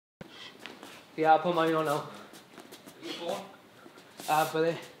Yeah, I'll put mine on now. You put one?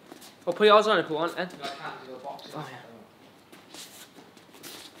 But I'll put yours on if you want then. No, I can't do the boxing. Oh, yeah.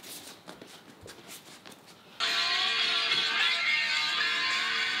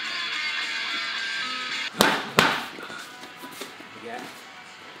 Yeah.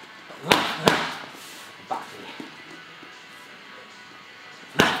 Back.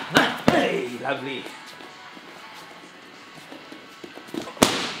 Hey, lovely.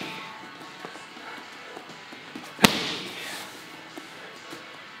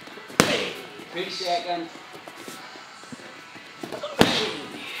 Hey, 3 seconds.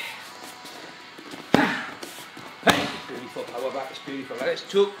 Hey, beautiful. Power back. It's beautiful. Let's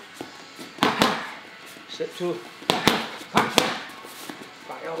 2. Slip 2.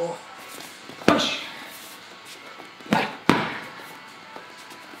 Back elbow. Push.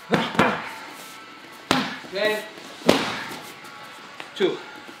 10. 2.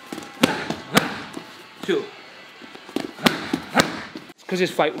 2. Because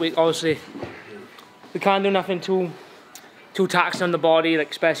it's fight week, obviously, we can't do nothing too taxing on the body,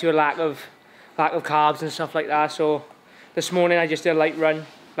 like especially with lack of carbs and stuff like that. So this morning I just did a light run,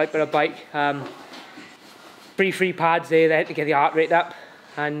 light bit of bike. 3 free pads there to get the heart rate up.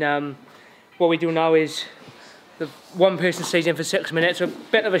 And what we do now is the one person stays in for 6 minutes. So a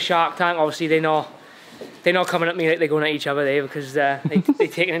bit of a shark tank. Obviously they're not coming at me like they're going at each other there, because they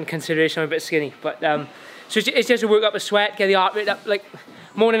take into consideration I'm a bit skinny. But so it's just to work up a sweat, get the heart rate up. Like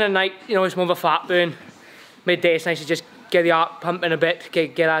morning and night, you know, it's more of a fat burn. Midday it's nice to just get the heart pumping a bit,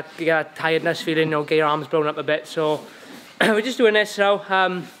 get that tiredness feeling, you know, get your arms blown up a bit. So we're just doing this now.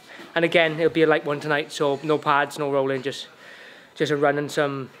 And again, it'll be a light one tonight, so no pads, no rolling, just a run and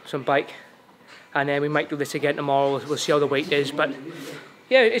some bike. And then we might do this again tomorrow. We'll see how the weight is. But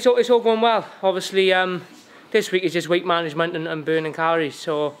yeah, it's all going well. Obviously, this week is just weight management and burning calories.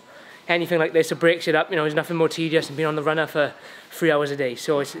 So anything like this, it breaks it up. You know, there's nothing more tedious than being on the runner for 3 hours a day.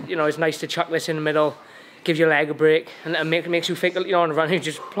 So it's, you know, it's nice to chuck this in the middle, gives your leg a break, and makes you think, you know, on the run you're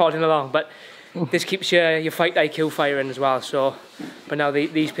just plodding along. But this keeps your fight IQ firing as well. So, but now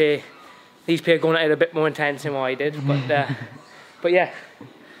these pair going at it a bit more intense than what I did. But yeah.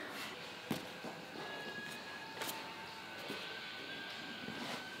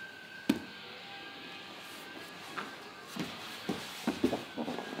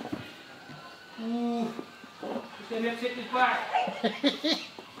 Ooh, just let me take this back.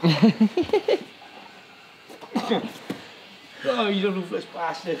 Oh, you ruthless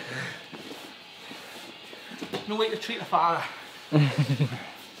bastard. No way to treat the father.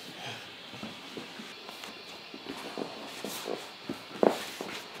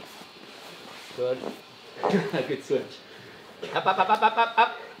 Good. Good switch.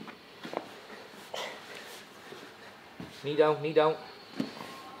 Up. Knee down.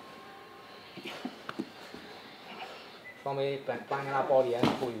 From here, banging our body in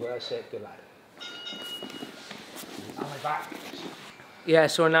before you were sick, good lad. On my back. Yeah,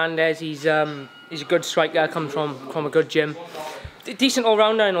 so Hernandez, he's a good striker, comes from a good gym. Decent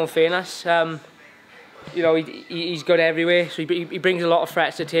all-rounder in all fairness. You know, he's good everywhere, so he brings a lot of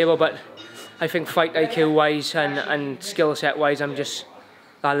threats to the table, but I think fight IQ wise and skill set wise, I'm just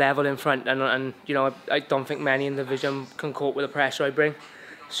that level in front, and you know, I don't think many in the division can cope with the pressure I bring.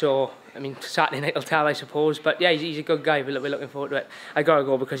 So I mean, Saturday night will tell, I suppose. But yeah, he's a good guy. We're looking forward to it. I gotta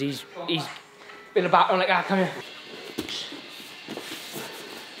go because he's been a battle. I'm like, come here.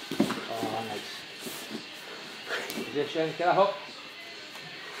 Oh, nice. Position, get a hook.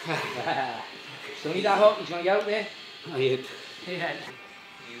 Still need that hook. He's gonna get out there. I hit. Yeah.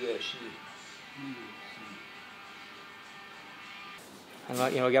 And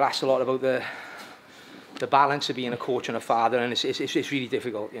like, you know, I get asked a lot about the balance of being a coach and a father, and it's really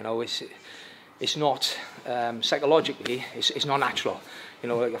difficult. You know, it's not psychologically, it's not natural. You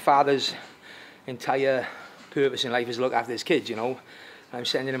know, like a father's entire purpose in life is to look after his kids. You know, I'm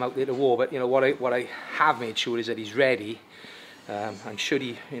sending him out there to war, but you know what I have made sure is that he's ready, and should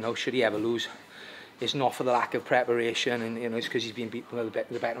he ever lose, it's not for the lack of preparation, and you know, it's because he's been beaten by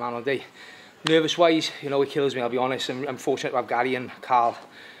the better man all day. Nervous wise, you know, it kills me, I'll be honest. I'm fortunate to have Gary and Carl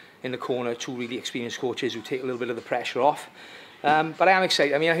in the corner, 2 really experienced coaches who take a little bit of the pressure off. But I am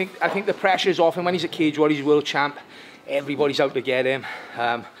excited. I mean, I think the pressure is off, and when he's a cage warrior, he's world champ, everybody's out to get him.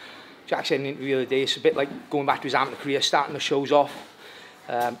 Jack said in an interview the other day, it's a bit like going back to his amateur career, starting the shows off.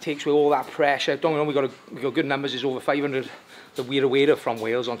 Takes away all that pressure. Don't know, we got good numbers. There's over 500 that we're aware of from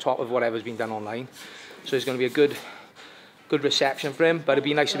Wales on top of whatever's been done online. So it's going to be a good reception for him. But it'd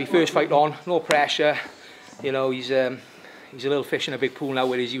be nice to be first fight on, no pressure. You know, he's a little fish in a big pool now,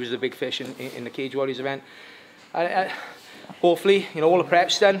 whereas he was the big fish in the Cage Warriors event. Hopefully, you know, all the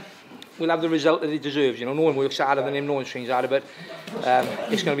prep's done. will have the result that he deserves. You know, no one works harder than him, no one trains harder, but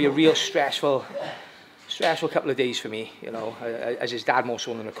it's going to be a real stressful couple of days for me, you know, as his dad more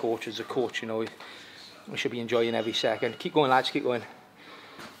so than a coach. As a coach, you know, we should be enjoying every second. Keep going, lads, keep going.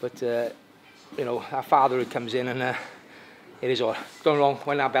 But, you know, our fatherhood comes in, and it is all. Don't get me wrong,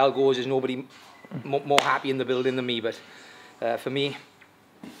 when that bell goes, there's nobody more happy in the building than me, but for me,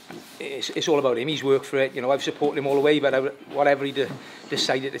 it's all about him. He's worked for it. You know, I've supported him all the way, but whatever he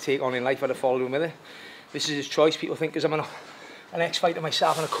decided to take on in life, I'd have followed him with it. This is his choice. People think because I'm an ex-fighter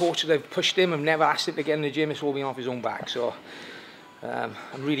myself and a coach that I've pushed him, I've never asked him to get in the gym. It's all been off his own back. So I'm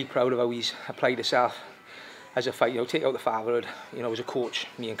really proud of how he's applied himself as a fighter. You know, take out the fatherhood. You know, as a coach,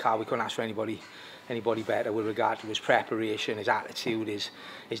 me and Carl, we couldn't ask for anybody better with regard to his preparation, his attitude, his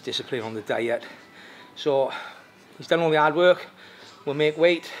discipline on the diet. So he's done all the hard work. We'll make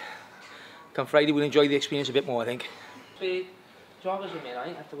weight. Come Friday, we'll enjoy the experience a bit more, I think. The joggers with me,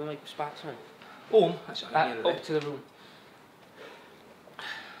 right? After we make spats on. Home? That's Up to the room.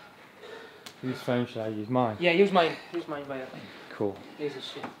 Whose phone should I use? Mine? Yeah, use mine. Use mine, by Cool. Here's the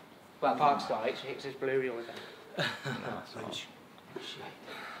shit. Well, Park's got it, so it's just blurry all the time.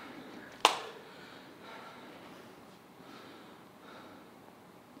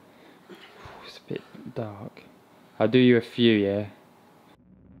 It's a bit dark. I'll do you a few, yeah?